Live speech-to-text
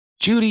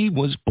Judy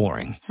was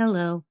boring.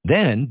 Hello.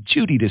 Then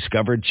Judy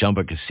discovered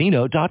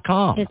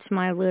ChumbaCasino.com. It's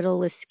my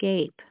little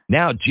escape.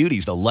 Now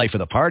Judy's the life of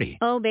the party.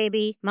 Oh,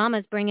 baby,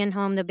 mama's bringing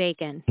home the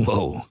bacon.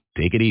 Whoa,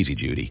 take it easy,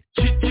 Judy.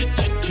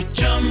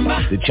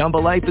 The Chumba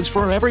life is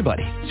for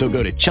everybody. So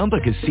go to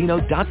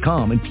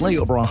ChumbaCasino.com and play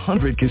over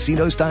 100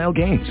 casino-style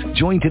games.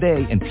 Join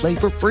today and play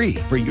for free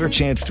for your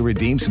chance to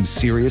redeem some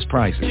serious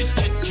prizes.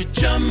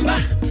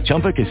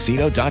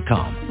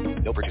 ChumbaCasino.com.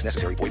 No purchase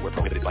necessary. Void where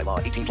prohibited by law.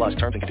 18 plus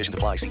terms and conditions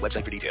apply. See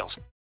website for details.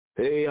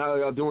 Hey, how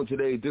y'all doing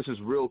today? This is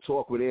Real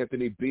Talk with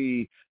Anthony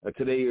B.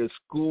 Today is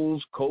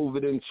schools,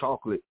 COVID, and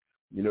chocolate.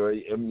 You know,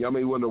 y'all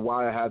may wonder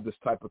why I have this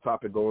type of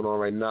topic going on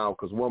right now,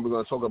 because one, we're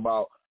going to talk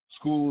about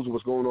schools,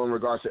 what's going on in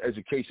regards to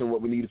education,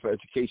 what we need for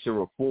education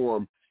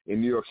reform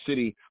in New York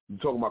City. We're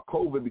talking about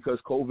COVID because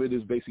COVID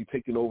is basically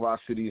taking over our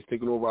city, it's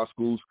taking over our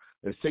schools,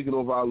 and it's taking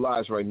over our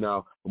lives right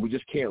now, and we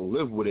just can't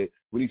live with it.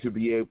 We need to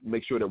be able to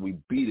make sure that we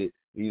beat it,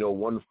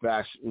 one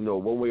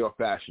way or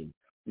fashion.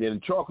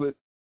 And chocolate,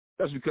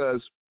 that's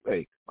because,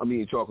 hey, I'm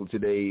eating chocolate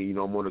today.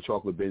 I'm on a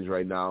chocolate binge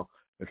right now.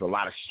 It's a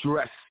lot of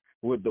stress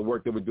with the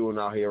work that we're doing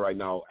out here right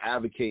now,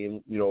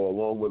 advocating,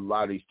 along with a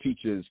lot of these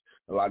teachers,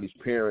 a lot of these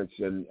parents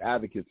and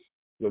advocates,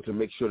 to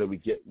make sure that we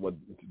get what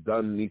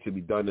needs to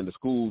be done in the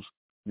schools,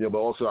 but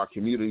also our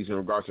communities in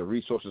regards to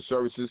resources,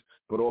 services,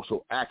 but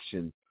also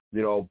action,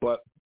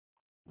 But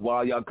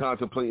while y'all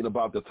contemplating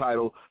about the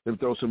title, let me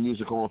throw some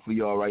music on for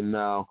y'all right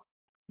now,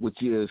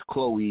 which is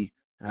Chloe.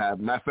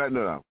 Matter of fact,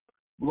 no.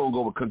 We're going to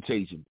go with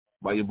Contagion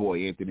by your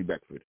boy, Anthony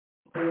Beckford.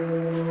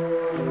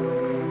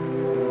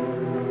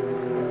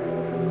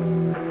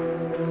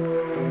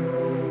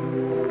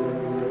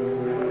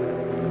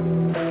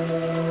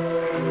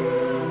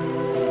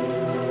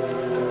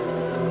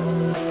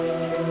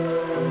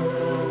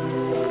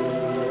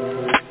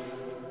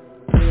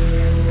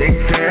 They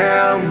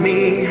tell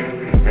me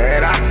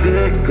that I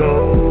should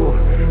go,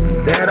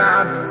 that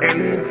I've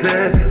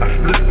entered a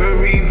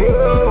slippery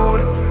road,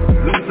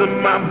 losing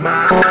my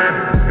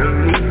mind and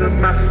losing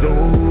my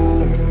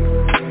soul.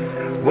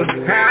 What's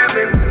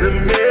happened to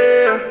me?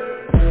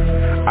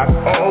 I've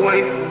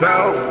always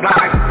felt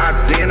like I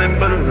didn't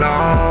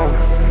belong.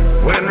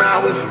 When I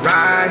was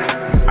right,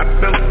 I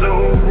felt so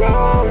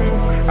wrong.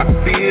 I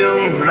feel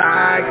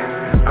like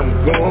I'm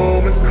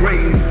going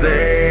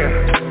crazy.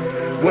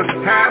 What's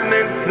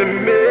happening to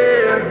me?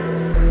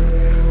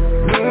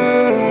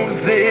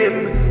 Losing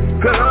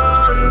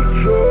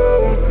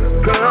control,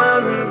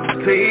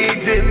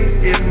 contagion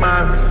in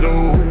my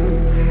soul.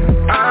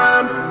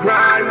 I'm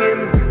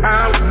crying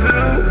out to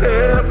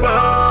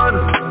heaven.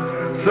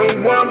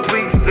 Someone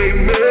please save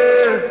me.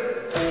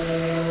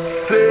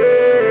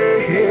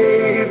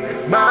 Save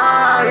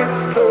my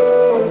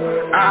soul.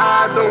 I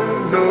don't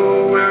know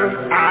where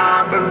I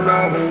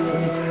belong.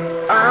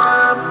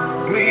 I'm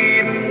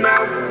bleeding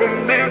out from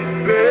this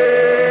pain.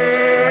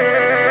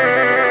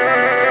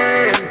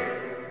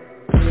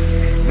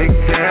 They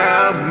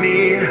tell me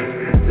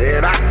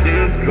that I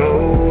should go,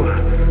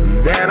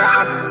 that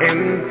I've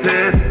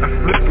entered a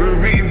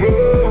slippery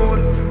road,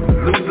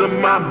 losing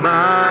my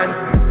mind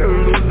and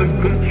losing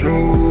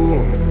control.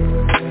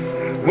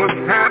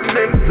 What's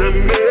happening to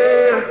me?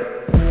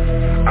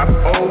 I've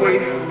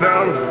always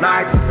felt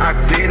like I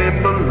didn't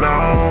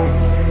belong.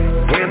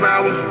 When I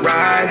was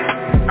right,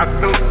 I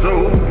felt so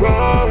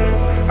wrong.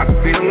 I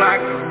feel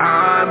like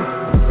I'm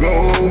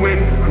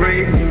going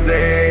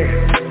crazy.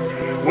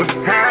 What's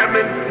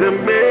happened to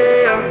me?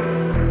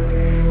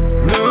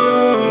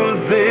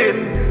 Losing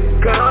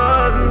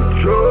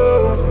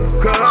control,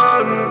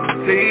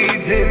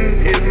 contagion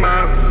in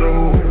my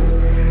soul.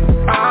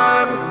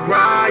 I'm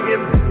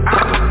crying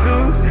out to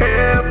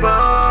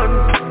heaven.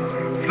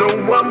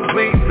 Someone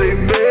please save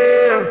me.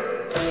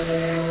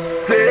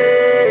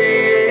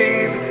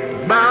 Save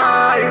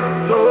my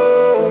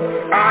soul.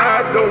 I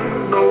don't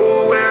know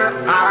where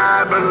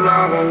I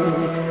belong.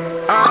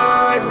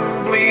 I'm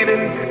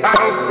bleeding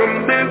out from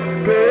this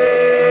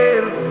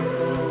pain.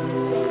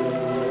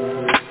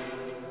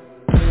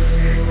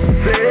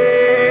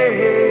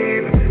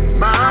 Save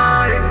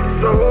my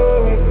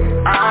soul.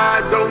 I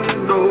don't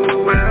know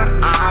where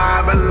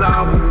I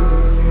belong.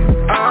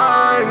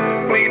 I'm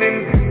bleeding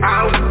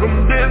out from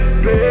this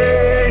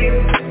pain.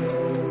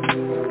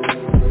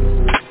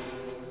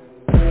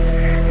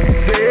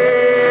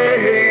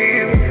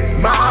 Save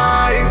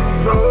my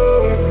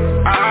soul.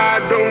 I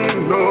don't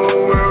know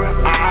where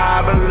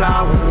I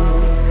belong.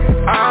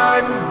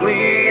 I'm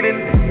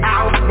bleeding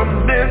out from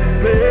this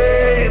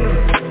pain.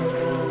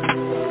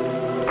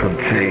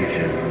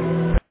 Contagion.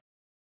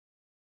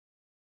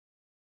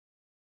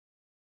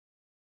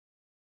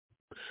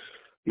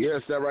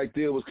 Yes, that right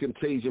there was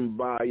Contagion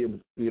by,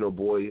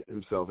 boy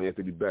himself,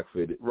 Anthony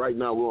Beckford. Right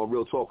now, we're on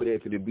Real Talk with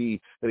Anthony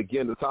B. And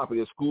again, the topic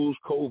is schools,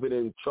 COVID,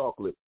 and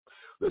chocolate.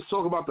 Let's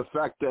talk about the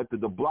fact that the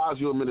de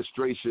Blasio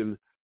administration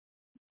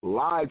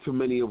lied to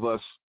many of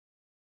us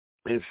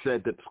and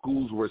said that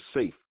schools were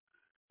safe,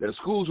 that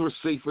schools were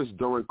safest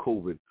during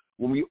COVID,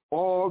 when we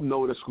all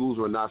know that schools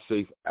were not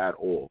safe at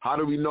all. How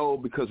do we know?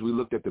 Because we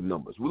looked at the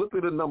numbers. We looked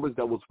at the numbers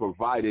that was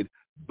provided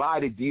by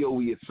the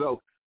DOE itself,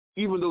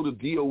 even though the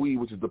DOE,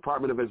 which is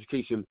Department of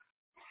Education,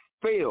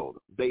 failed.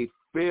 They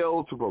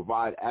failed to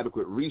provide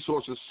adequate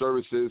resources,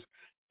 services,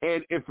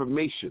 and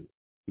information.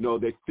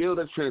 They failed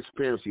at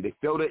transparency. They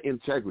failed at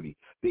integrity.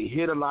 They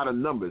hit a lot of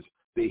numbers.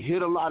 They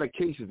hit a lot of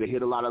cases. They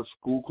hit a lot of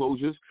school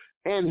closures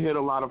and hit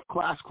a lot of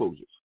class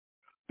closures.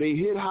 They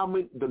hit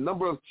the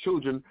number of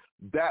children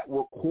that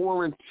were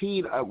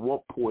quarantined at one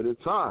point in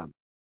time.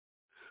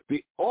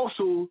 They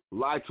also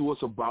lied to us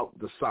about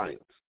the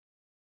science.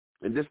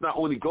 And this not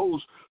only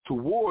goes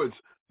towards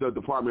the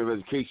Department of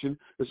Education,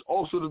 it's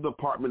also the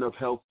Department of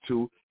Health,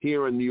 too,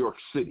 here in New York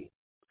City.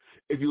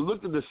 If you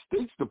looked at the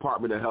state's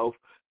Department of Health,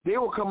 they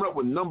were coming up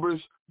with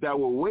numbers that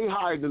were way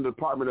higher than the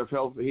Department of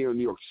Health here in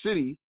New York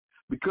City,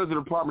 because the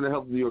Department of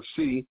Health in New York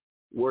City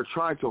were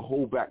trying to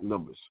hold back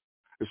numbers,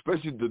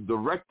 especially the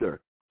director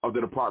of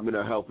the Department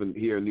of Health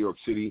here in New York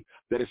City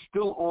that is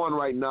still on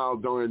right now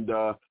during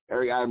the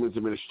Eric Adams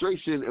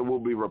administration and will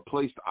be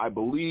replaced, I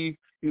believe,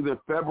 either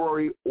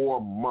February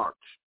or March.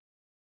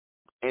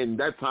 And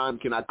that time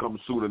cannot come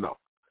soon enough,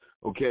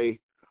 okay?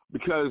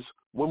 Because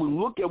when we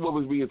look at what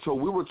was being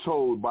told, we were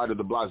told by the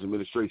de Blasio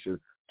administration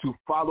to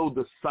follow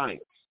the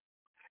science.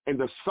 And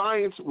the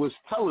science was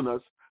telling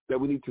us that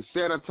we need to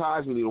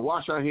sanitize, we need to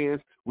wash our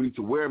hands, we need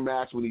to wear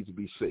masks, we need to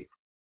be safe.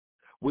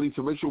 We need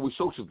to make sure we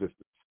social distance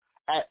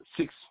at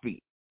 6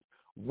 feet.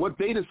 What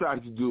they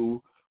decided to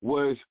do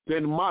was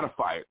then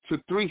modify it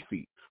to 3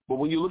 feet. But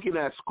when you're looking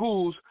at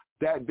schools,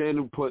 that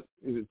then put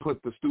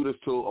the students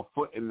to 1.5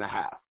 feet.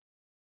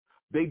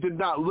 They did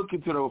not look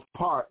into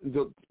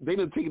they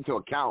didn't take into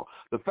account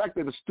the fact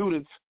that the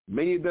students,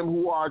 many of them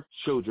who are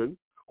children,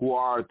 who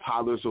are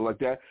toddlers or like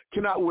that,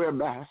 cannot wear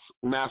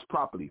masks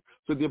properly.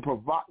 So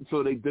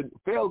they did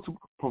fail to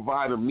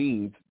provide a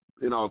means,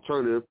 an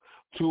alternative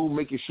to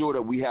making sure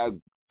that we have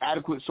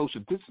adequate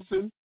social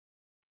distancing,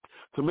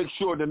 to make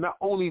sure that not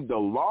only the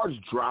large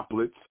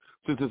droplets,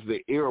 since it's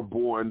the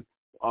airborne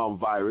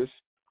virus,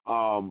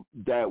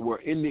 that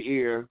were in the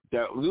air,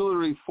 that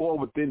literally fall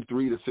within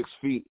 3 to 6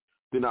 feet,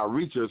 did not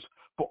reach us,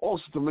 but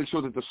also to make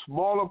sure that the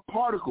smaller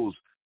particles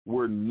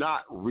were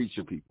not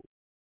reaching people.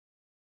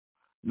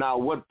 Now,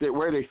 where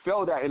they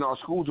failed at in our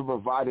schools are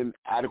providing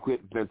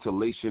adequate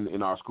ventilation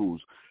in our schools.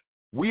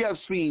 We have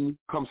seen,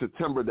 come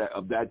September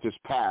that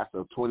just passed,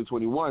 of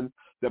 2021,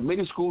 that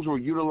many schools were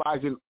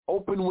utilizing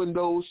open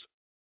windows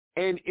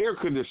and air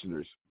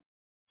conditioners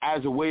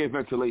as a way of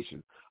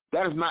ventilation.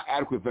 That is not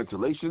adequate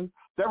ventilation.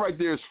 That right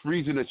there is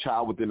freezing a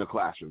child within the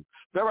classroom.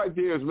 That right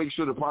there is make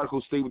sure the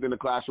particles stay within the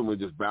classroom and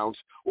just bounce,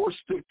 or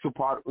stick to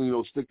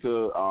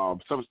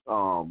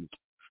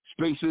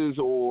spaces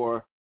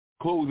or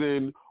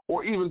clothing,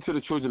 or even to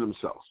the children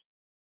themselves.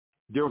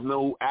 There was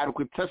no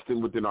adequate testing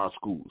within our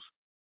schools.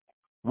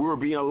 We were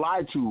being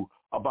lied to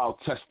about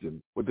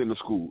testing within the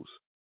schools.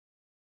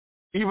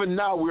 Even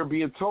now, we're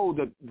being told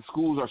that the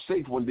schools are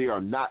safe when they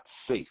are not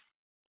safe.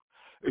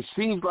 It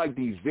seems like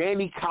these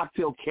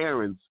xani-cocktail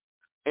Karens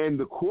and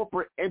the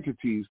corporate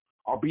entities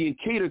are being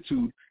catered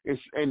to,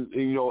 and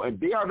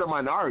they are the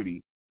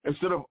minority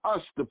instead of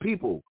us, the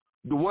people,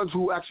 the ones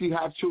who actually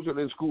have children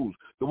in schools,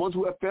 the ones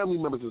who have family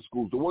members in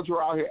schools, the ones who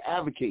are out here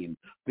advocating,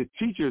 the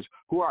teachers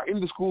who are in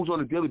the schools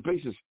on a daily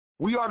basis.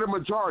 We are the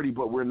majority,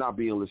 but we're not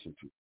being listened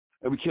to,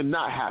 and we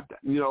cannot have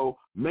that.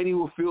 Many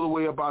will feel a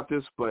way about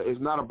this, but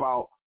it's not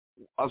about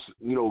us,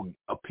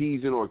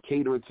 appeasing or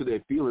catering to their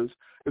feelings.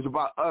 It's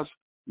about us,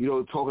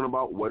 talking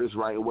about what is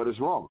right and what is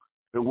wrong.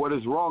 And what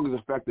is wrong is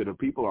the fact that the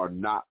people are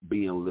not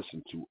being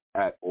listened to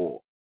at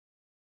all.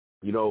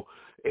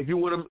 If you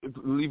want to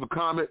leave a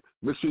comment,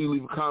 make sure you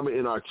leave a comment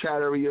in our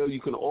chat area. You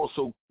can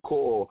also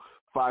call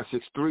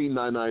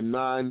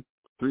 563-999-3755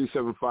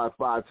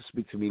 to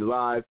speak to me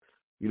live.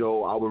 I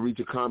will read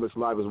your comments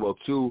live as well,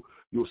 too.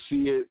 You'll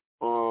see it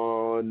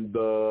on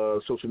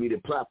the social media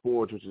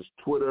platforms, which is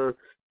Twitter,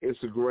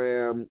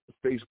 Instagram,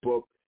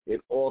 Facebook, and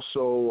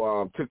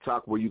also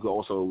TikTok, where you can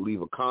also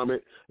leave a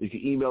comment. You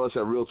can email us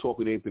at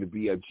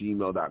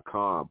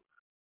realtalkwithanthonyb@gmail.com.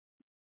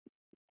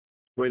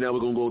 Right now, we're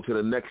going to go to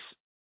the next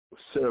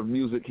set of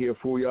music here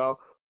for y'all,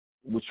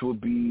 which will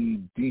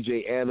be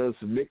DJ Anna's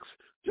mix,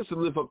 just to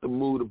lift up the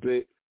mood a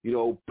bit,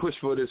 push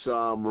for this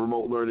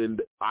remote learning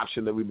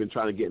option that we've been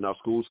trying to get in our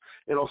schools,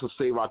 and also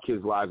save our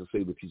kids' lives and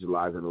save the teachers'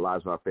 lives and the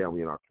lives of our family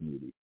and our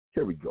community.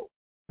 Here we go.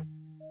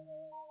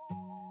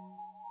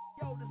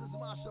 Yo, this is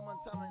Marsha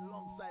Montana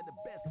alongside the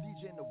best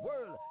DJ in the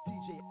world,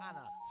 DJ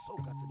Anna,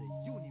 soca to the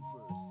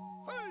universe.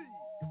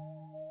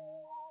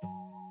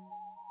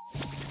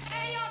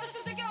 Hey, yo, this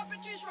is the girl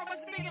Patrice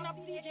Roberts, bigging up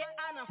DJ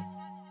Anna.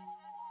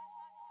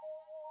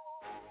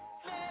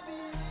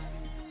 Baby,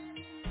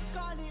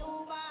 call the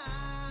Uber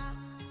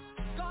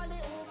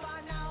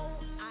now.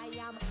 I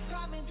am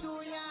coming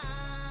to ya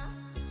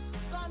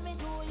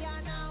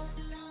now.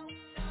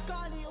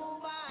 Call the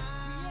Uber,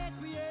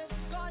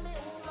 call the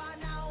Uber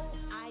now.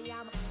 I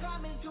am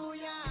coming to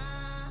ya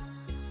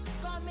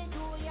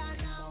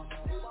now.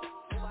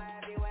 Uber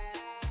everywhere,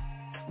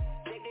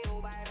 take the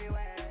Uber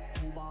everywhere.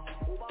 Uber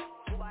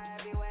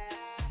everywhere,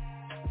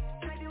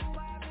 take the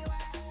Uber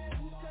everywhere.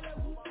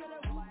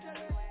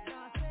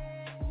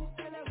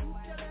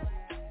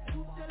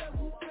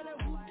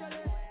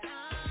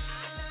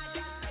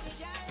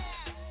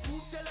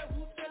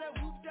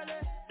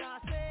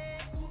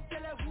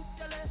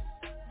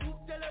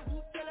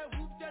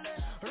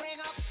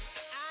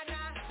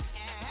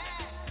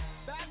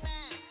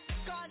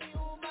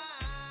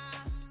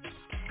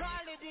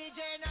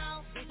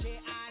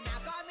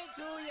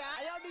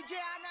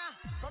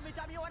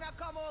 anytime you wanna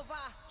come over,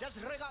 just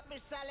ring up Miss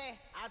Sally.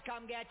 I'll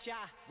come get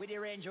ya with the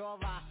Range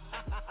Rover.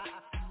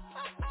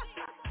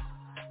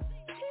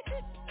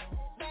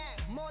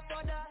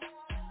 Motor da.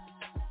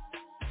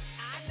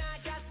 Anna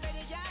just made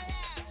it,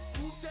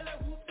 yeah. Whoop tele,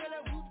 whoop tele,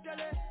 whoop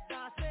tele.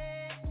 That's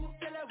it. Whoop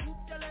tele, whoop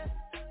tele.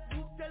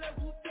 Whoop tele,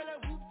 whoop tele,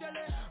 whoop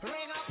tele.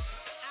 Ring up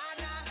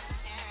Anna.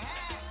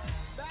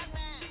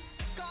 Batman,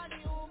 call the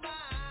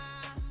Uber.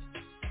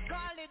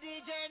 Call the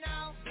DJ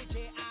now.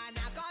 DJ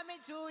Anna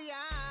coming to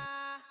ya.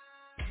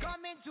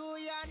 Coming to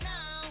ya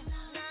now.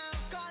 Now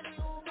call the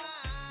Uber.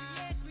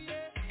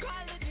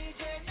 Call the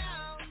DJ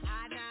now.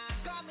 Anna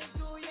coming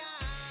to ya.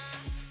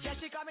 Yeah,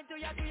 she coming to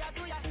ya, to ya,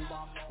 to ya.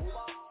 Uber,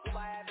 Uber,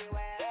 Uber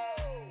everywhere.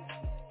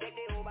 Take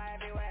the Uber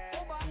everywhere.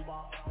 Uber,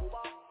 Uber,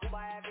 Uber,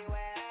 Uber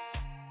everywhere.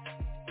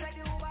 Take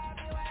the Uber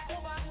everywhere.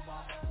 Uber,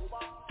 Uber,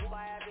 Uber,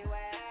 Uber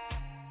everywhere.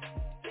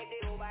 Take the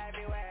Uber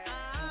everywhere.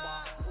 Uber,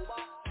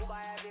 Uber,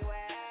 Uber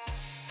everywhere.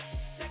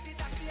 Take the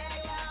taxi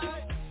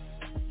everywhere.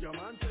 Your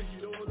man say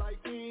he don't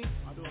like me.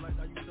 I don't like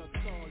that you just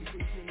call. You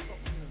could think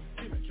something.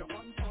 He make your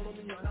man follow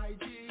me on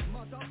IG.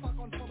 Matter of fact,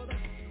 unfollow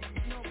that.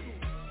 No clue.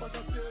 But I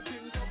still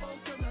think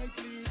about your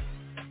nightly.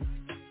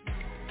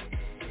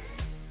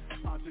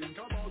 I think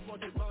about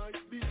what it might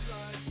be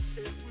like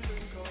if we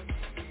link up.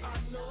 I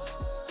know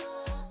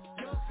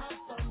you have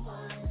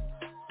someone.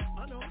 I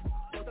know,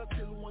 but I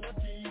still wanna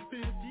keep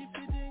it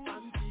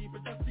and keep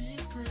it a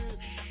secret.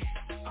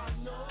 I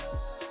know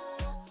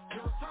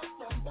you have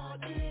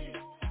somebody,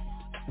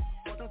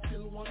 but I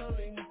still wanna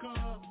link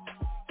up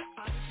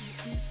and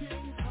keep it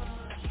in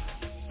touch.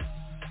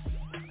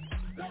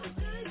 Let's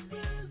take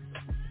this.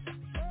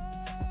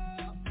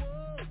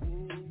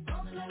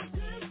 Come let's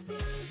take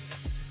this.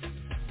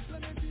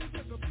 Let me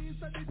take a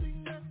piece of the thing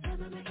that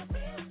doesn't make a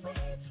piece of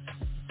it.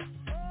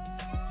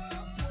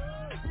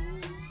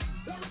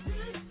 Let's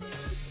take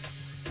this.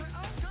 Say, okay.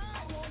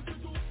 I want you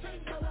to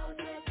think about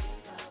it.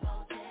 Think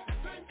about it.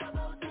 Think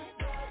about it,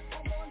 girl.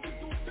 I want you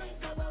to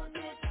think about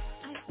it.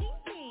 I'm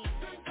thinking.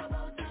 Think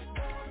about it,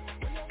 girl.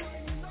 When you're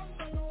whining and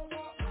bend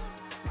over,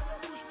 and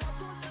you push my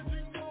foot and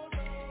drink more,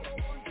 girl. I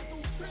want you to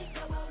think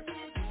about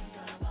it.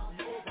 Think about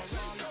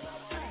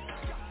it.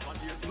 But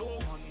there's no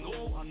one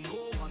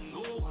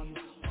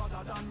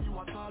other than you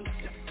at all.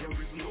 Yes, there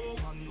is no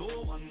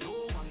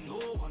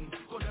one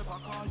could ever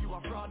call you a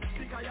fraud.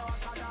 Because you're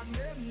hotter than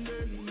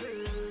them.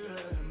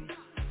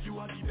 You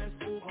are the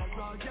best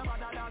overall. You're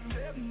better than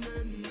them.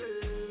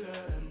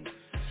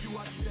 You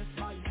are the best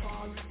by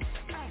far.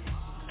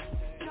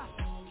 Yeah.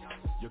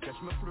 You catch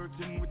me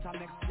flirting with a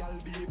next gal,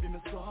 baby, me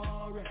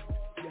sorry.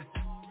 Yeah.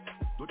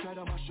 Don't try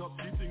to mash up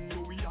the thing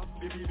that we have,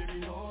 baby,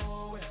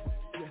 no way.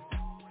 Yeah.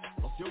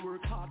 Plus you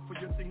work hard for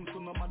your things, so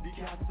nobody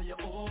can say you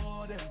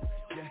owe them.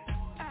 Yeah.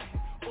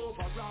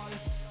 Overall,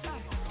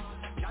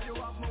 yeah, you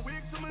have my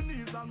weak to my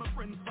knees and my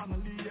friends,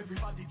 family,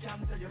 everybody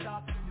can tell you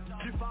that.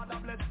 The Father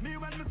bless me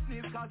when me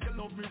sneeze, cause you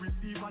love me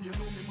receive and you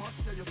know me must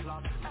tell you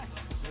flat.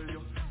 Tell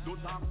you,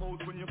 don't talk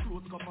about when your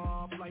clothes come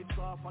off, lights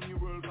off and your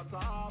world cut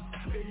off.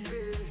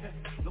 Hey,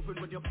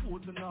 nothing when you're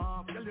posing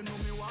off, girl you know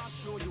me what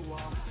show you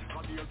off.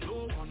 Cause there's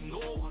no one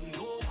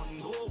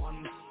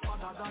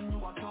other than you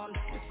at all.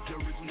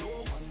 There is no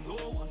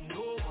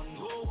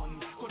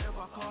one could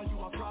ever call you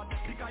a fraud.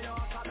 Because you're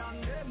hotter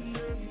than them.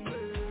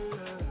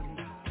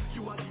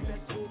 You are the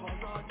best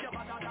overall. You're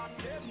better than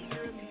them.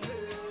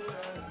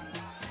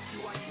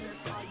 You are the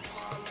best by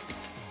far.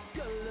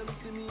 Girl, let me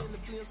see me in the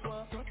place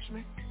where touch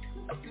me.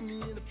 I see me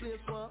in the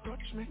place where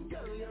touch me.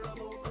 Girl, you're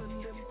about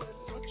when them get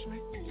touch me.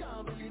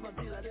 Can't believe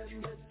until I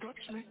them get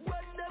touch me.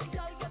 When them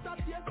girl get a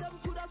taste, them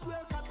coulda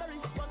swear Cadbury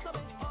want to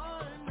me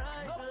all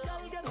night. No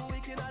girl get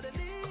wicked at the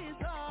knees.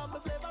 My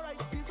flavor right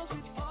feels so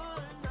sweet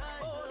all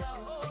night. Oh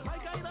Lord, my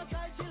kind of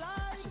style she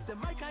like. She say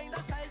my kind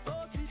of style so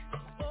sweet.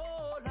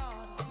 Oh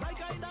Lord, my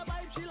kind of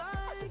vibe she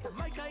like.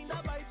 My kind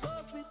of vibe so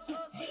sweet.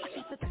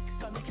 She say take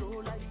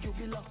control like you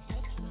belong.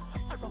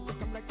 I rock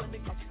it up like when the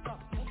clock stop.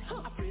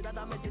 Afraid that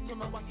I made it so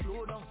now I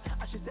slow down.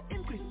 And she say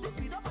increase the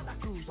speed up and I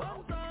cruise.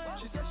 One time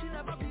she said she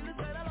never feel this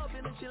kind of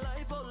loving in she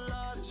life, oh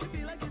Lord. She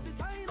feel like it's the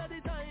sign of the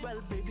time.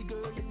 Well baby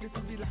girl, if this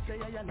is the last day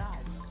of your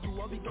life, so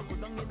what we go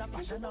down in a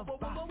passion of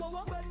past.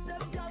 When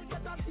them girl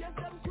get a taste,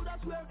 them coulda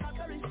swear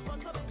Cadbury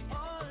want to me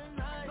all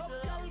night. Some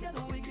girl get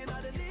wicked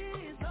at the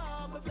knees.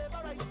 My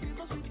flavor right feels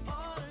so sweet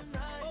all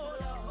night. Oh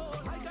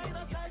Lord, my kind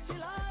of style she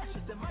like. She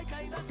say my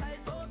kind of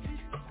style so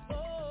sweet.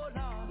 Oh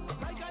Lord,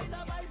 my kind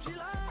of vibe she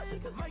like.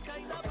 My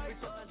kind of vibe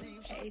so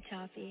deep. Hey,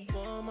 Toffee.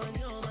 Woman,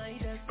 you're my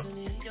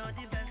destiny. You're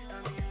the best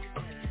of me.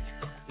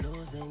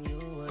 Losing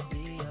you would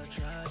be a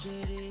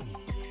tragedy.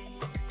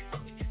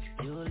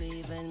 You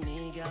leaving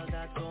me, girl,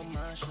 that go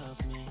mash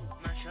up me.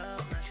 Mash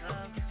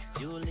up.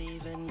 You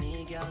leaving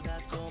me, girl,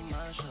 that go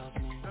mash up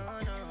me. Oh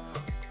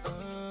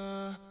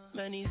no.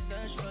 Many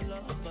search for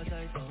love, but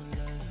I found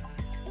love.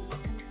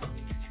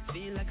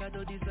 Feel like I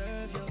don't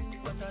deserve you,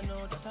 but I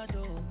know that I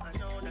do.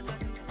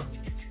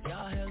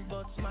 Can't help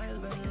but smile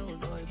when road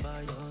boy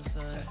by your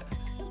side.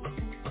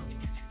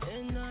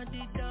 In all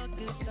the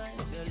darkest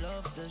times, your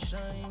love to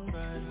shine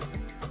bright.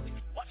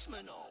 Watch me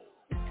now.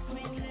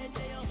 Sweet lady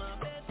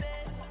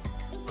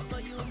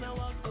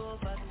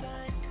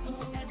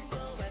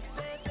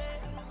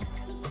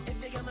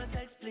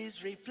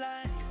please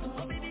reply.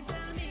 Oh, baby,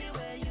 tell me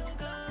where you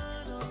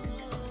gone.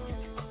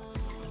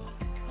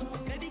 Oh,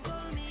 baby,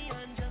 call me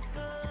and just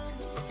come.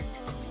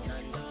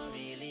 None don't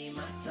really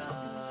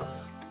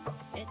matter.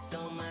 It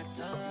don't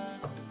matter.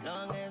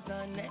 Long as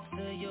I'm next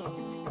to you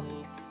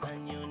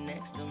and you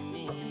next to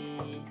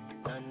me.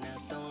 None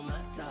else don't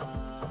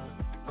matter.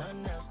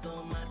 None else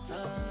don't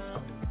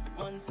matter.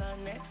 Once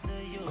I'm next to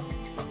you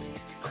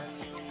and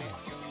you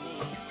next to me.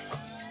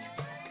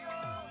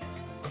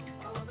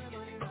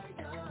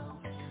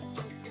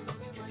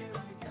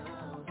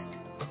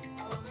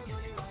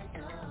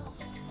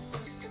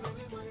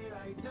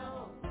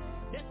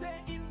 They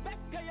say invest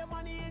your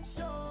money in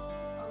show.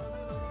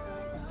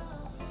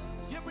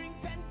 You bring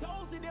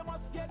 10,000, they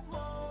must get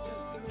more.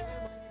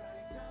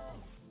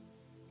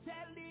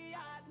 Tell the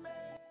hard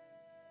man,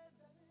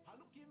 I'm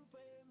looking for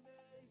him.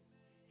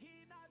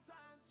 He not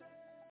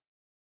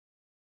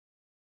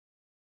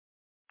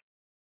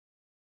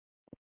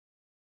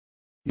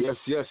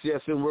answering.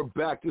 Yes, and we're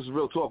back. This is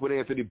Real Talk with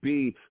Anthony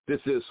B.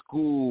 This is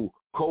School,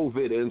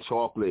 COVID, and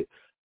Chocolate.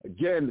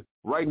 Again,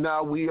 right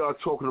now we are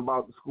talking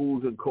about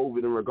schools and COVID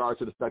in regards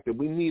to the fact that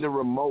we need a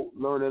remote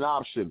learning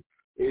option.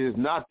 It is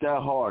not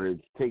that hard. It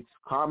takes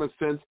common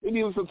sense and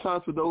even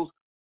sometimes for those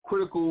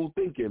critical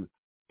thinking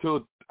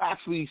to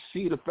actually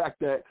see the fact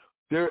that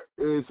there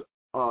is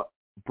a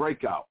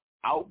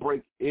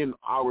outbreak in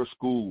our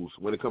schools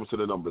when it comes to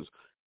the numbers.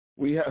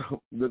 We have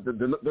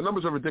the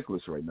numbers are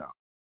ridiculous right now.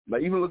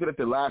 Like even looking at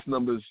the last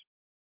numbers,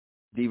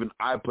 even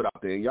I put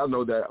out there, and y'all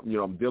know that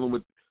I'm dealing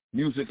with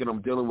music and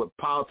I'm dealing with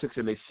politics,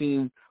 and they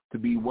seem to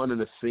be one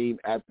and the same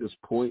at this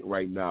point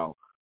right now.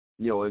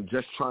 And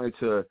just trying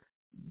to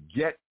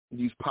get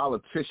these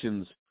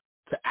politicians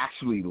to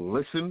actually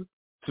listen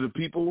to the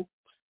people,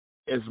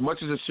 as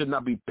much as it should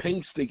not be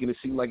painstaking. It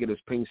seems like it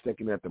is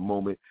painstaking at the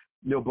moment.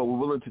 But we're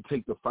willing to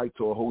take the fight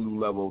to a whole new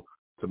level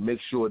to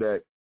make sure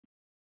that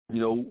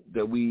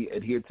that we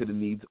adhere to the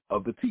needs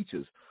of the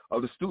teachers,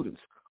 of the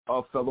students,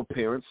 of fellow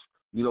parents,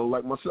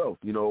 like myself,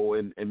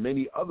 and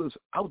many others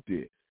out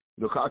there.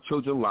 Our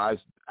children's lives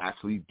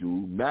actually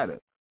do matter.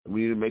 And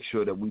we need to make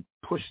sure that we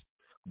push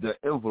the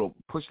envelope,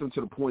 push them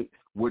to the point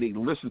where they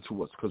listen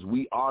to us, because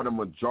we are the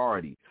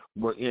majority.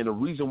 And the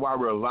reason why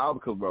we're allowed,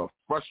 because we're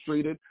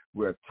frustrated,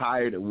 we're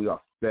tired, and we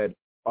are fed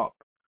up.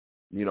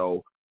 And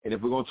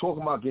if we're going to talk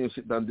about getting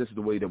shit done, this is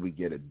the way that we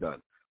get it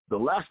done. The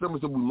last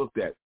numbers that we looked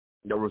at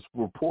that was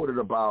reported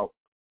about,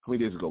 how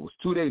many days ago? It was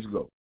 2 days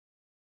ago.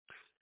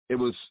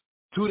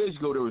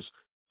 There was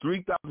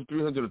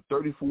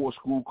 3,334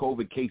 school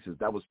COVID cases.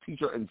 That was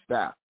teacher and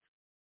staff.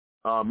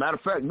 Matter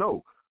of fact,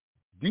 no.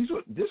 This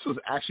was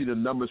actually the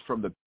numbers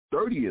from the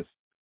 30th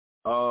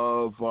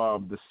of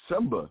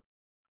December,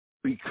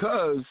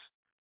 because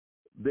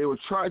they were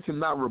trying to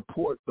not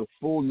report the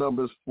full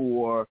numbers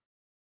for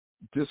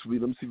this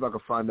week. Let me see if I can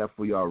find that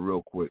for y'all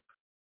real quick.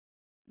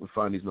 We'll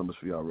find these numbers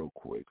for y'all real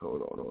quick.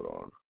 Hold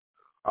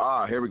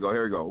on. Here we go.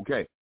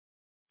 Okay.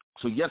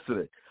 So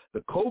yesterday,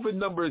 the COVID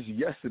numbers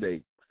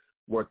yesterday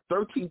were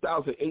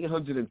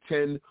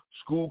 13,810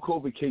 school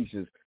COVID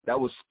cases. That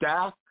was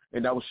staff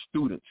and that was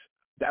students.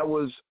 That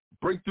was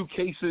breakthrough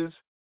cases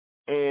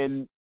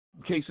and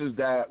cases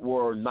that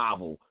were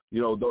novel,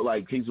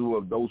 like cases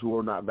of those who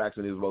were not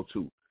vaccinated as well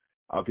too.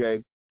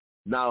 Okay.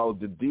 Now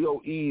the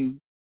DOE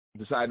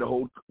decided to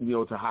hold,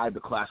 to hide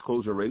the class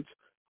closure rates,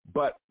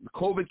 but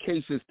COVID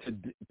cases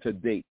to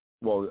date,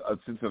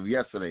 since of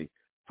yesterday,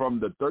 from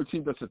the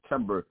 13th of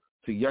September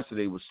to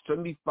yesterday, was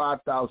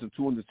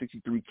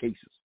 75,263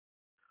 cases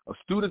of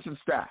students and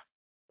staff.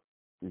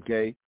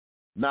 Okay.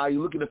 Now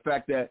you look at the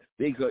fact that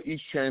they could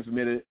each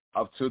transmit it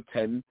up to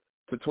 10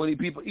 to 20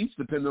 people each,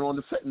 depending on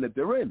the setting that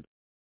they're in.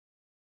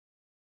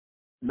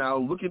 Now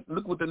look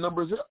what the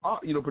numbers are.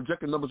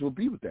 Projected numbers will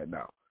be with that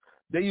now.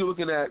 Then you're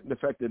looking at the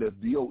fact that the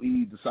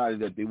DOE decided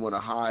that they want to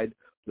hide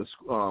the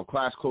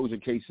class closure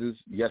cases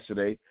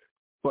yesterday,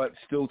 but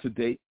still to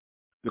date,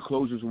 the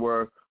closures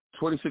were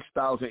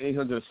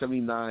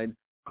 26,879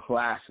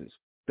 classes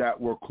that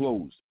were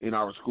closed in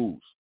our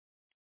schools.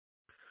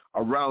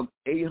 Around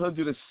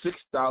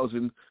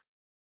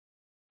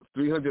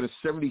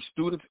 806,370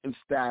 students and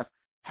staff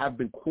have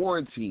been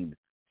quarantined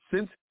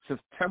since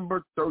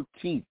September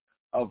 13th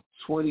of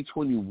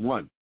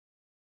 2021.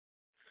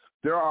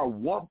 There are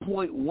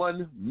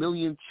 1.1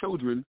 million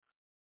children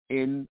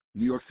in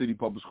New York City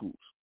public schools.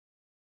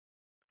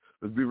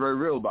 Let's be very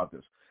real about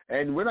this.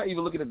 And we're not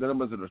even looking at the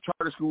numbers of the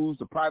charter schools,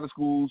 the private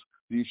schools,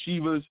 the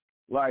yeshivas.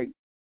 Like,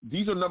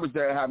 these are numbers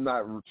that have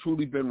not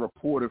truly been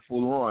reported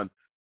full on.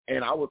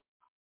 And I'm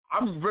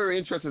very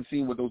interested in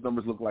seeing what those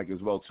numbers look like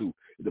as well, too.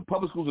 If the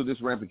public schools are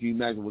this rampant, can you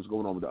imagine what's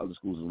going on with the other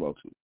schools as well,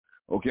 too?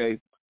 Okay?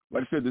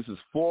 Like I said, this is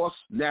false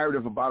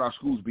narrative about our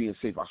schools being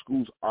safe. Our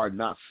schools are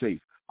not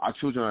safe. Our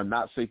children are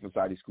not safe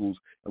inside these schools,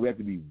 and we have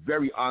to be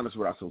very honest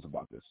with ourselves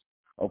about this.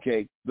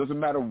 Okay? Doesn't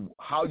matter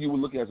how you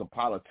would look as a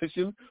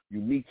politician.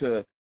 You need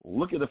to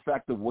look at the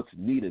fact of what's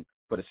needed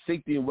for the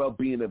safety and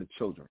well-being of the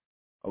children.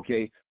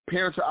 Okay?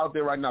 Parents are out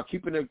there right now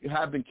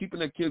have been keeping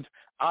their kids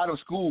out of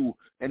school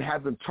and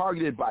have been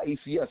targeted by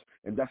ACS,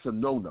 and that's a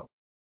no-no.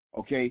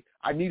 okay?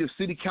 I need a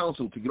city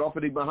council to get off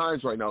of their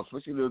behinds right now,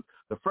 especially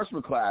the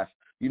freshman class,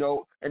 you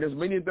know, and there's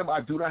many of them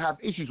I do not have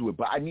issues with,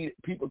 but I need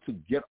people to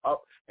get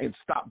up and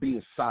stop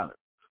being silent.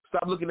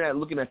 Stop looking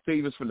at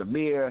favors from the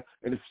mayor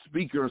and the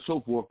speaker and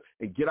so forth,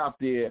 and get out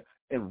there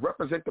and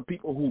represent the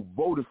people who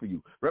voted for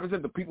you.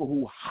 Represent the people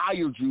who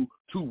hired you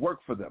to work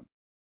for them.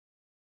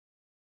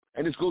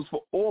 And this goes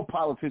for all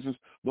politicians,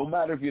 no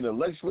matter if you're the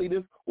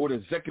legislative or the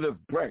executive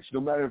branch, no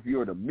matter if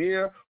you're the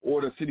mayor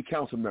or the city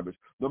council members,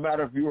 no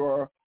matter if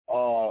you're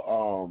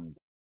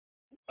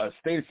a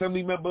state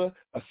assembly member,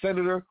 a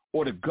senator,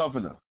 or the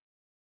governor.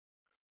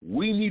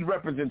 We need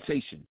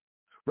representation.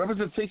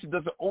 Representation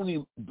doesn't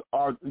only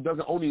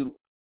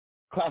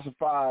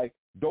classify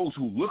those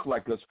who look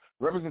like us.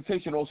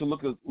 Representation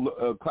also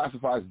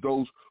classifies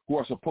those who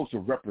are supposed to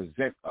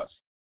represent us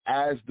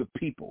as the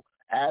people,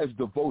 as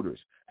the voters,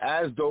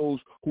 as those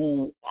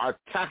who our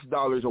tax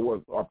dollars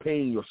are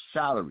paying your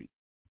salary.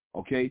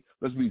 Okay?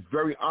 Let's be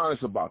very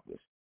honest about this.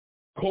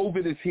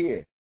 COVID is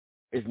here.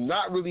 It's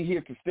not really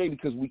here to stay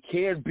because we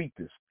can beat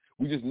this.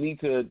 We just need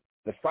the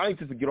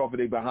scientists to get off of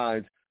their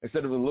behinds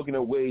instead of looking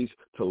at ways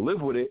to live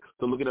with it,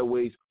 to looking at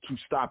ways to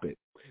stop it.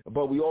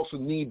 But we also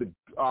need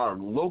our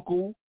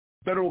local,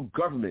 federal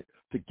government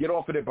to get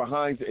off of their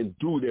behinds and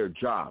do their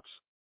jobs,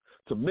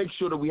 to make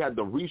sure that we have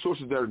the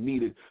resources that are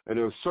needed and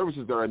the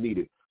services that are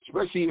needed,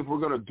 especially if we're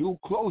going to do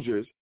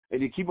closures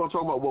and you keep on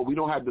talking about, well, we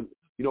don't have the,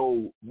 you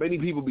know, many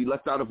people be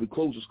left out if we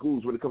close the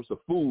schools when it comes to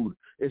food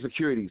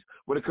insecurities,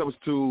 when it comes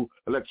to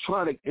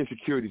electronic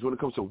insecurities, when it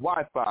comes to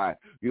Wi-Fi,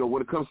 you know,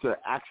 when it comes to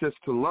access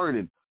to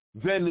learning,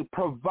 then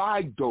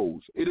provide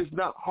those. It is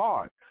not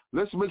hard.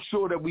 Let's make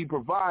sure that we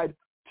provide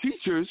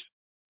teachers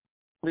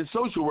and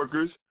social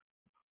workers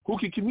who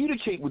can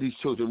communicate with these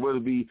children, whether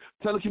it be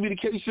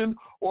telecommunication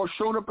or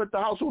showing up at the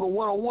house on a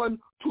one-on-one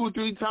 2 or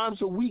 3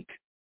 times a week,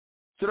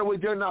 so that way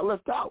they're not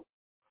left out.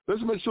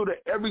 Let's make sure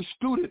that every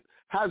student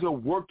has a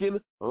working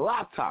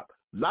laptop,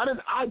 not an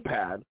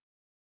iPad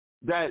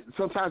that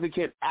sometimes they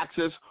can't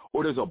access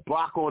or there's a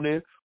block on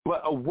there,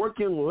 but a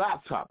working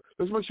laptop.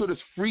 Let's make sure there's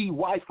free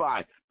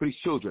Wi-Fi for these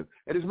children.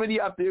 And there's many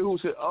out there who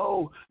say,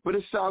 oh, but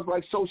it sounds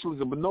like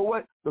socialism. But know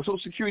what? The Social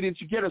Security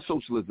that you get is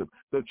socialism.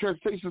 The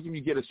transportation system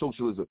you get is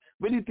socialism.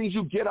 Many things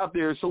you get out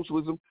there is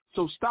socialism.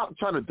 So stop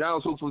trying to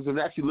down socialism and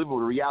actually live with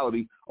the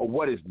reality of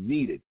what is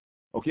needed.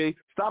 Okay?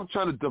 Stop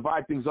trying to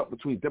divide things up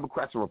between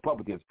Democrats and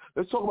Republicans.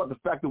 Let's talk about the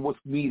fact of what's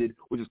needed,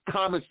 which is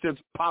common sense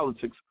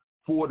politics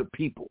for the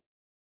people.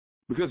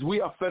 Because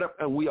we are fed up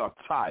and we are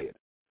tired.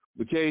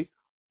 Okay?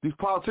 These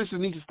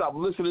politicians need to stop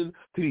listening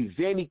to these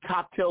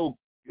xani-cocktail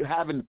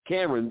having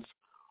Karens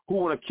who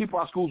want to keep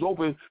our schools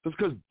open just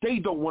because they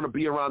don't want to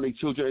be around their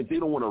children and they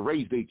don't want to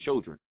raise their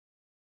children.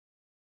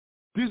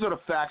 These are the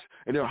facts,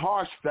 and they're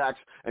harsh facts,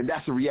 and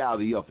that's the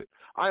reality of it.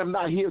 I am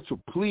not here to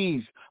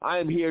please. I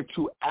am here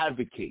to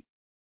advocate.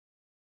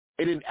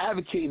 And in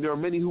advocating, there are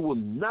many who will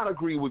not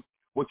agree with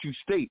what you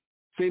state,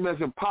 same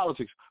as in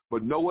politics.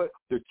 But know what?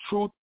 The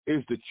truth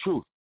is the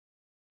truth.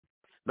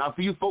 Now,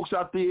 for you folks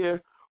out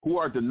there who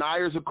are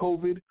deniers of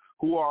COVID,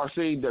 who are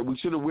saying that we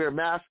shouldn't wear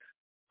masks,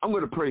 I'm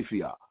going to pray for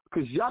y'all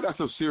because y'all got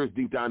some serious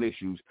deep down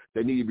issues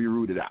that need to be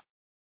rooted out,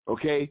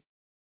 okay?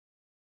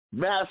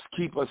 Masks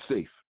keep us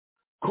safe.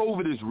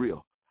 COVID is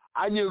real.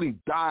 I nearly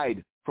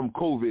died from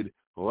COVID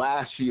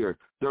last year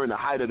during the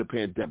height of the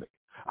pandemic.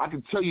 I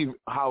can tell you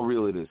how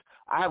real it is.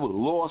 I have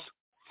lost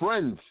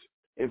friends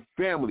and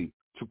family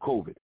to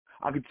COVID.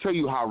 I can tell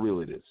you how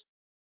real it is,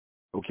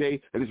 okay?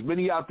 And there's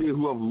many out there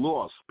who have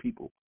lost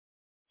people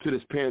to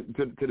this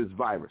to this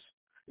virus.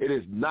 It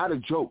is not a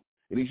joke.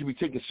 It needs to be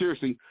taken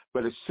seriously,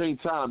 but at the same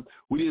time,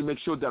 we need to make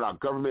sure that our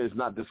government is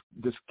not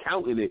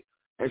discounting it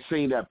and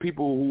saying that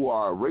people who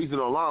are raising an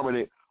alarm in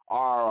it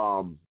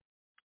are,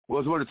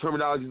 what's one of the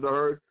terminologies I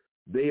heard?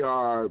 They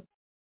are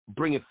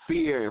bringing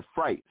fear and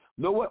fright.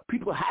 You know what?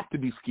 People have to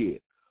be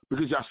scared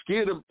because y'all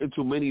scared them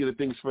into many of the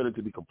things for them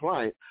to be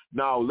compliant.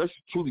 Now, let's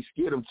truly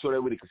scare them so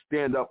that way they can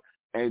stand up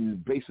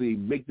and basically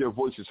make their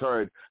voices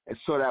heard, and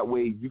so that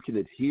way you can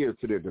adhere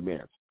to their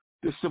demands.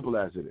 As simple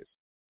as it is.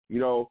 You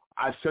know,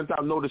 I've sent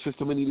out notices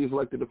to many of these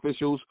elected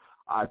officials.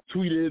 I've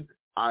tweeted,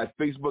 I've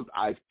Facebooked,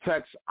 I've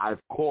texted, I've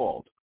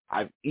called,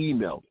 I've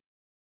emailed.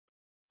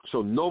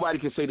 So nobody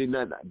can say they're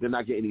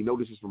not getting any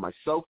notices from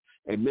myself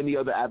and many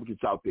other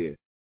advocates out there.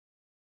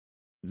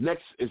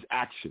 Next is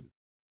action.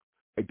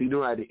 If they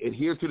do not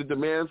adhere to the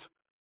demands,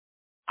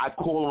 I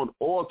call on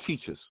all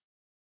teachers.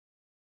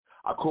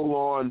 I call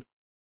on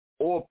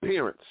all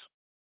parents.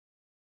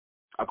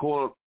 I call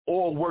on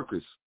all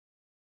workers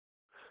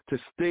to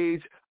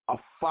stage a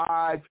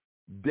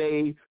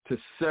 5-day to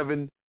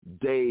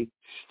 7-day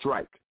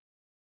strike.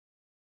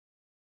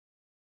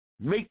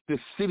 Make the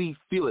city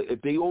feel it.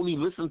 If they only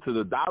listen to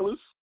the dollars,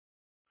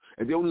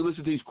 if they only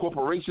listen to these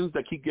corporations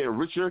that keep getting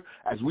richer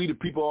as we the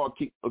people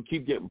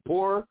keep getting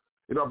poorer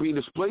and are being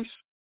displaced,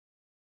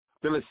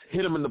 then let's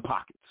hit them in the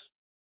pockets.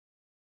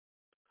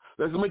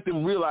 Let's make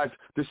them realize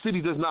the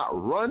city does not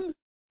run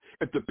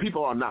if the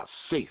people are not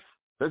safe.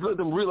 Let's let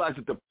them realize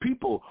that the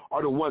people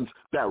are the ones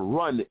that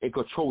run and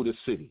control the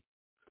city.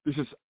 This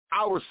is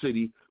our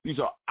city, these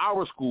are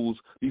our schools,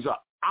 these are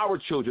our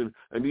children,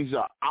 and these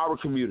are our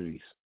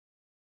communities.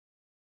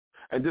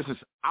 And this is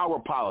our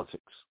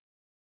politics.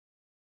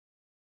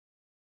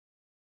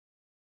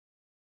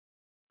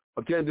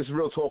 Again, this is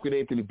Real Talk with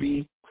Anthony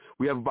B.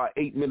 We have about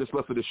 8 minutes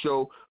left of the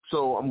show,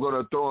 so I'm going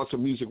to throw on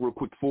some music real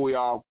quick for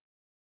y'all.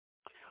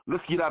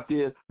 Let's get out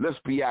there. Let's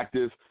be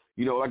active.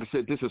 You know, like I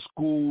said, this is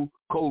School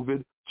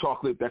COVID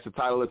Chocolate. That's the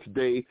title of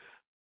today.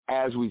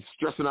 As we're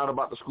stressing out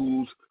about the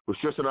schools, we're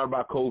stressing out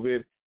about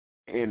COVID,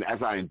 and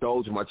as I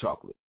indulge in my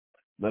chocolate.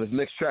 Now, this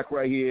next track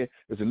right here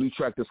is a new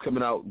track that's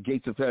coming out,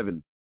 Gates of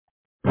Heaven.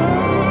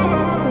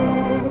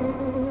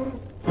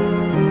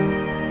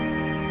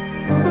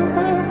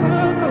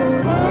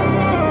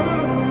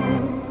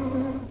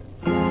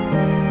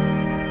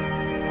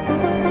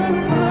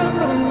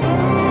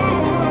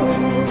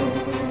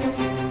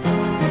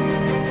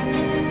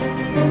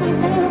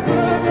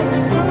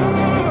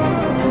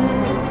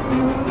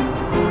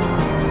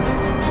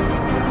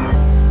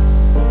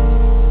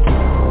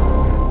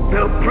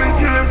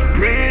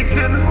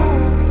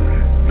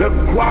 The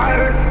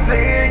choir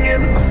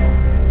singing,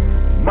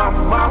 my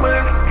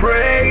mama's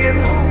praying,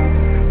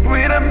 we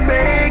to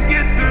make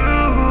it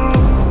through.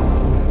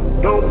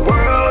 The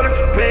world is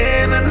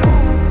spinning,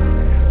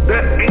 the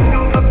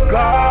angels are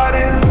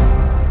guarding,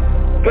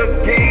 the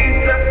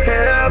gates of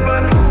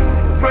heaven,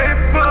 pray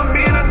for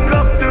me to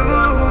come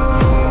through.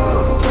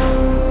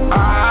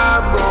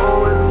 I'm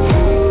going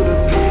through the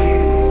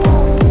deep,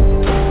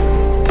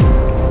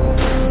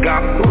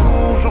 got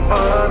fools who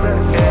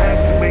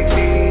underestimate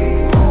me.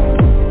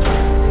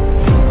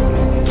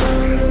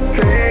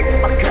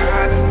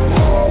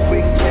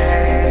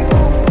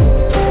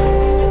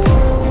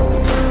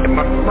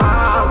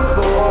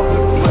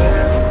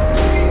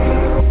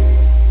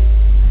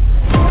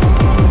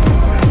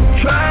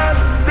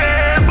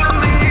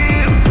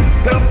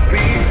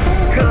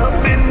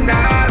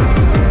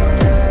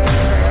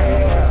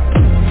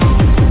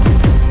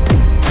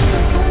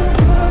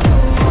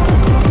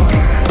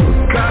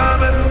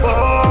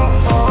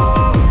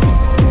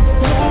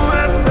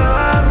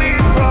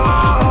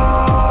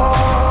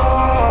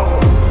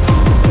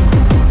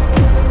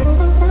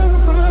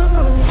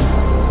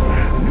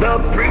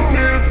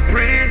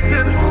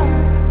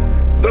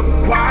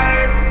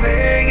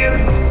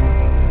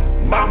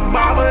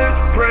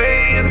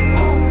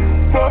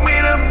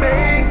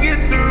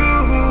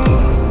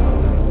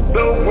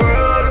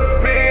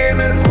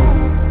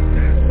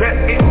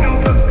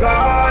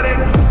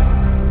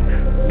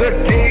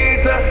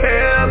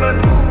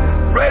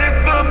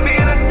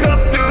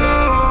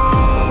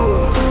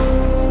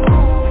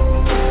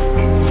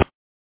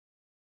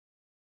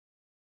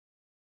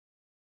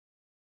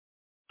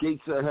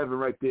 Gates of Heaven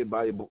right there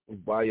by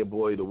your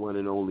boy, the one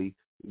and only,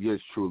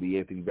 yours truly,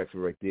 Anthony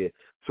Beckford right there.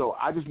 So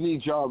I just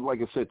need y'all,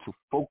 like I said, to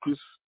focus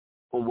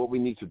on what we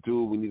need to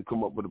do. We need to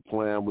come up with a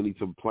plan. We need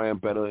to plan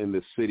better in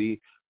the city.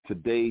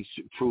 Today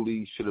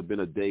truly should have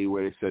been a day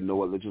where they said, no,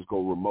 what, let's just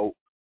go remote,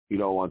 you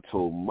know,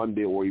 until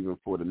Monday or even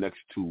for the next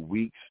 2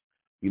 weeks.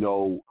 You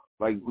know,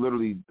 like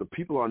literally the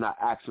people are not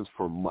asking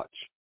for much.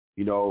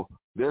 You know,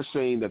 they're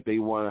saying that they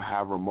want to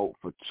have remote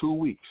for 2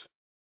 weeks.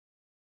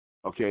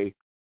 Okay?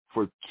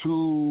 For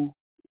 2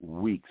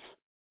 weeks.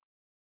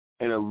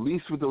 And at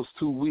least with those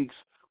 2 weeks,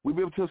 we'll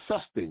be able to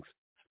assess things,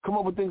 come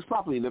up with things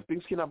properly. And if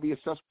things cannot be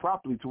assessed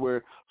properly to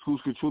where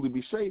schools can truly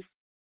be safe,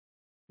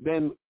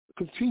 then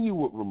continue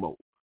with remote.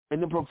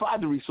 And then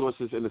provide the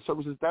resources and the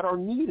services that are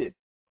needed.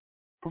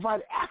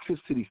 Provide access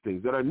to these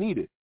things that are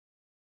needed.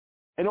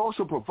 And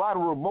also provide a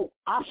remote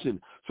option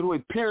so the way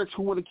parents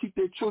who want to keep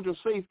their children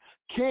safe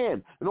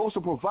can. And also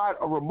provide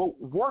a remote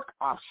work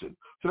option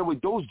so that way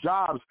those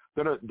jobs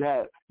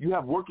that you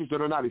have workers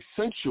that are not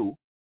essential,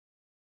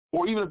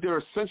 or even if they're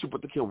essential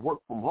but they can work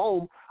from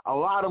home,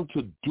 allow them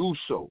to do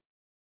so.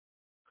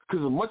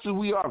 Because as much as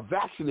we are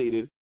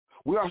vaccinated,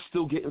 we are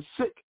still getting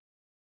sick.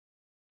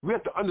 We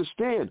have to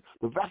understand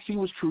the vaccine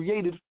was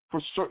created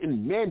for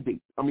certain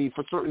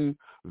for certain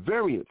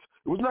variants.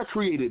 It was not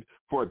created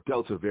for a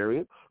Delta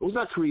variant. It was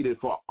not created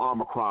for an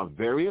Omicron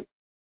variant.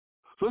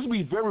 So let's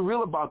be very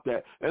real about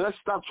that. And let's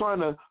stop trying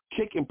to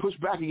kick and push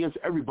back against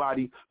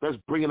everybody that's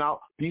bringing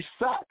out these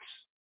facts.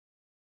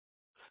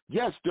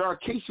 Yes, there are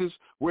cases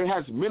where it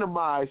has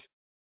minimized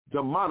the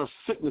amount of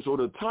sickness or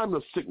the time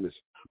of sickness,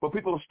 but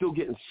people are still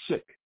getting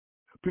sick.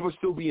 People are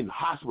still being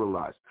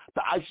hospitalized.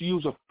 The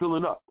ICUs are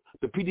filling up.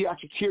 The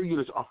pediatric care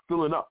units are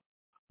filling up.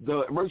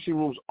 The emergency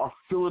rooms are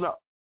filling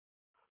up.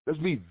 Let's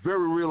be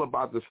very real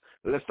about this,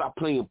 and let's stop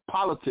playing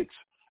politics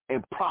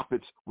and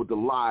profits with the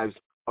lives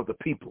of the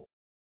people.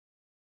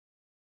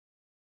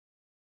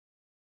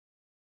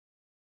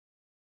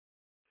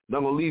 Now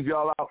I'm going to leave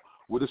y'all out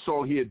with a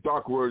song here,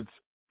 Dark Words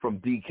from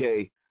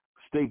DK.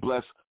 Stay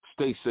blessed.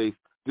 Stay safe.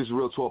 This is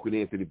Real Talk with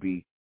Anthony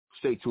B.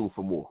 Stay tuned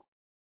for more.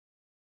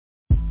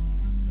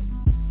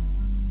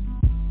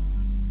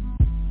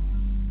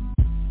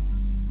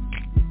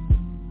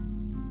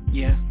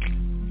 Yeah.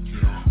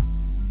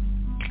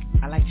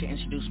 I like to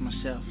introduce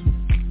myself,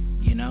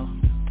 you know.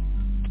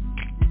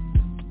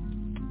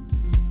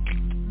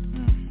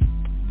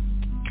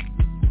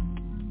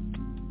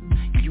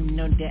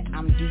 know that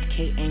I'm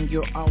DK and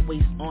you're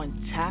always on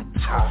top.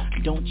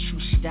 Don't you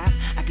stop,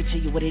 I can tell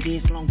you what it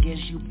is long as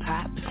you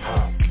pop.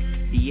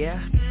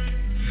 Yeah.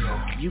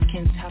 You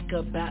can talk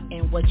about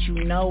and what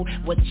you know,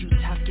 what you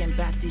talking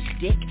about this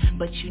dick,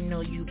 but you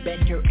know you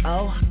better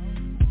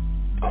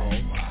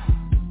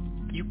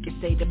You can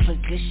say the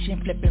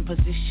position, flipping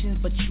positions,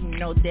 but you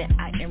know that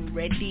I am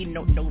ready,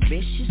 no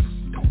vicious.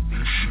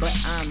 But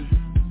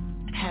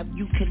have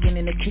you cooking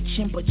in the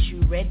kitchen, but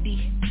you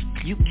ready?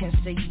 You can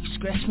say you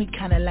scratch me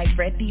kinda like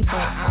Freddy, but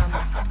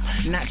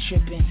I'm not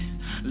tripping.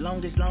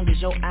 Long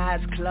as your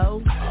eyes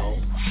closed,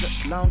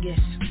 long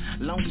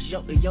as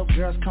your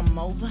girls come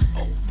over,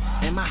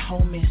 and my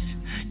homies,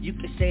 you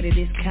can say that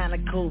it's kinda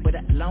cool, but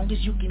as long as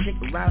you can dick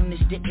around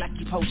this dick like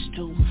you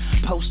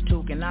supposed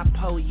to, can I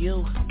pull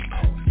you?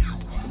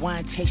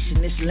 Wine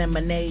tasting this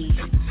lemonade.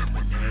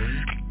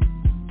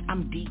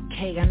 I'm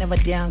DK, I never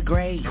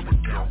downgrade.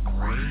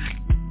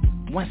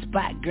 One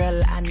spot,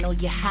 girl, I know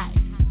you're hot.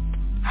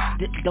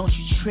 Don't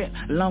you trip,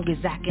 long as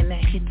I can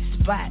hit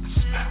the spots.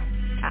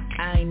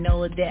 I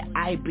know that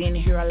I've been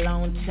here a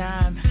long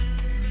time,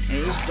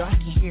 and it's dark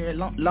in here,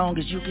 long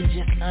as you can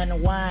just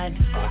unwind.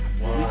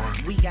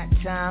 We got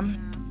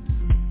time.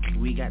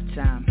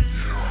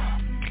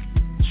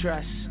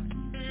 Trust.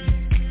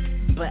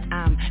 But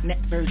I'm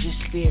never just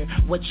fear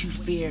what you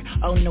fear.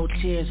 Oh, no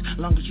tears,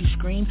 long as you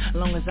scream,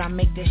 long as I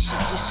make that shit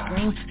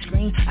just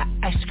scream.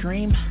 I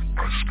scream.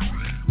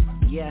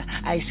 Yeah,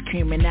 ice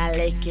cream and I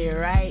like it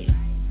right.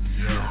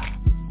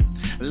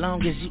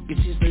 Long as you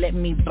can just let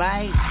me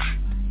bite.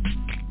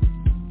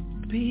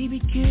 Baby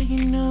girl,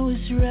 you know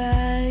it's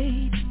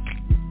right.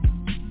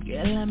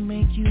 Girl, I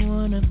make you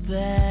wanna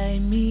buy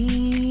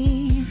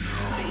me.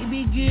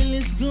 Baby girl,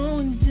 it's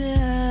going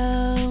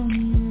down.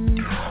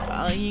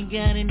 All you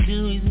gotta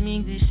do is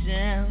make the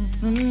sound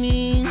for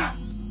me.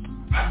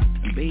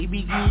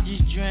 Baby girl,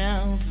 just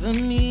drown for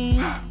me.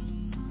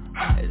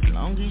 As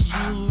long as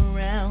you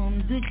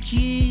around the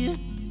key.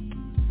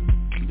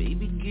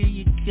 Baby girl,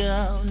 you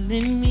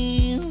calling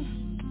me.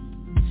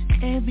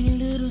 Every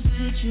little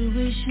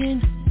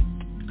situation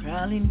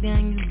crawling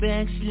down your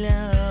back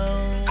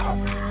slow.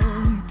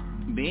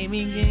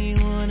 Baby girl, you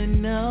wanna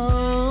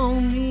know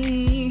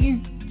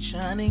me.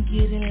 Tryna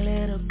get a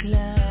little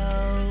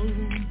close.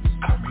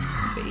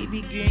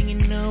 Baby girl, you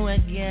know I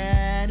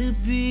gotta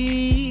be.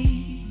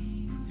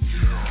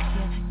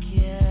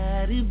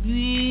 Gotta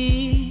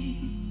be.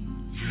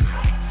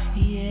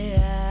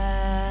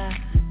 Yeah.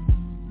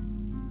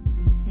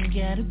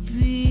 Gotta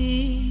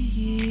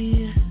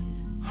be.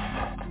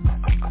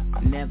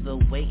 Never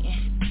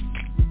waiting,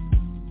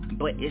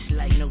 but it's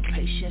like no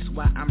patience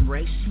while I'm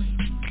racing.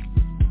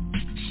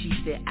 She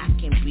said I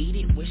can beat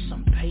it with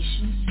some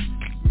patience.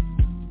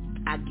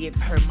 I give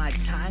her my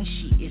time,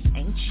 she is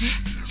ancient.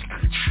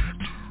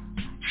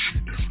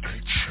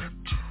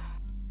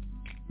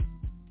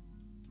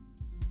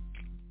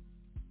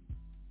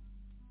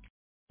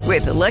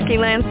 With the Lucky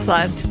Land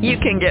Slots, you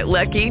can get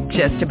lucky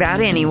just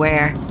about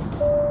anywhere.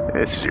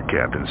 This is your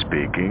captain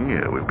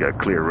speaking. We've got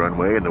clear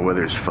runway and the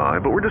weather's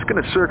fine, but we're just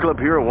going to circle up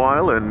here a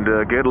while and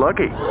get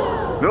lucky.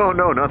 No,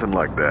 nothing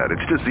like that.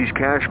 It's just these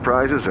cash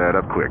prizes add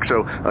up quick.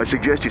 So I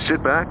suggest you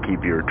sit back,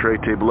 keep your tray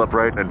table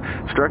upright, and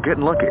start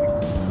getting lucky.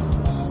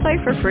 Play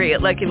for free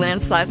at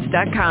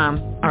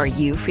LuckyLandSlots.com. Are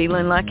you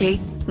feeling lucky?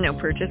 No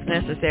purchase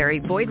necessary.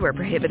 Void where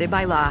prohibited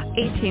by law.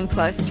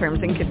 18+ terms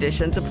and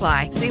conditions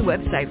apply. See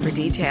website for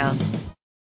details.